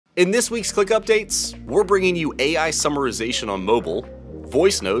In this week's Click Updates, we're bringing you AI summarization on mobile,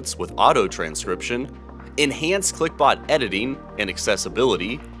 voice notes with auto transcription, enhanced ClickBot editing and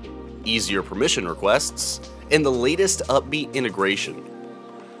accessibility, easier permission requests, and the latest UpMeet integration.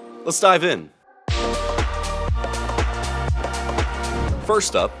 Let's dive in.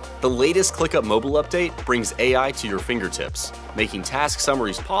 First up, the latest ClickUp mobile update brings AI to your fingertips, making task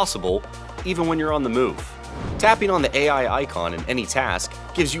summaries possible even when you're on the move. Tapping on the AI icon in any task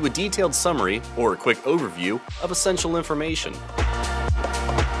gives you a detailed summary or a quick overview of essential information.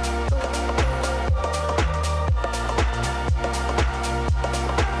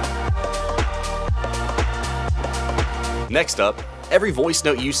 Next up, every voice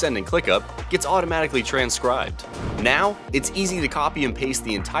note you send in ClickUp gets automatically transcribed. Now, it's easy to copy and paste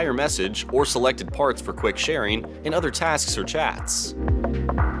the entire message or selected parts for quick sharing in other tasks or chats.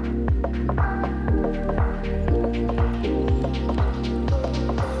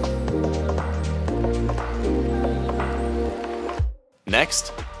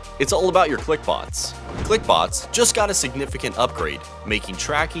 Next, it's all about your ClickBots. ClickBots just got a significant upgrade, making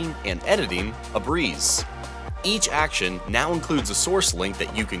tracking and editing a breeze. Each action now includes a source link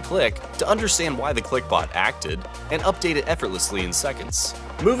that you can click to understand why the ClickBot acted and update it effortlessly in seconds.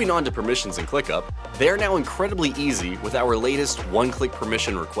 Moving on to permissions in ClickUp, they are now incredibly easy with our latest one-click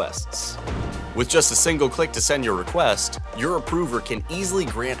permission requests. With just a single click to send your request, your approver can easily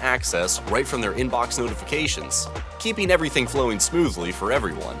grant access right from their inbox notifications, keeping everything flowing smoothly for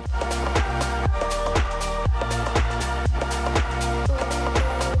everyone.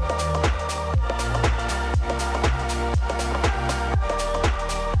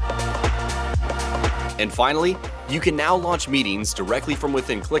 And finally, you can now launch meetings directly from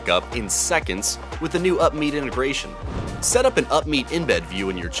within ClickUp in seconds with the new UpMeet integration. Set up an UpMeet embed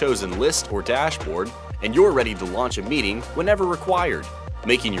view in your chosen list or dashboard, and you're ready to launch a meeting whenever required,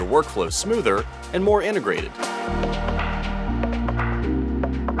 making your workflow smoother and more integrated.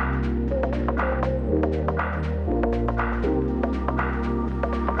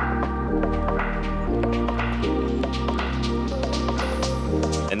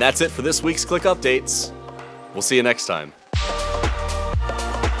 And that's it for this week's Click Updates. We'll see you next time.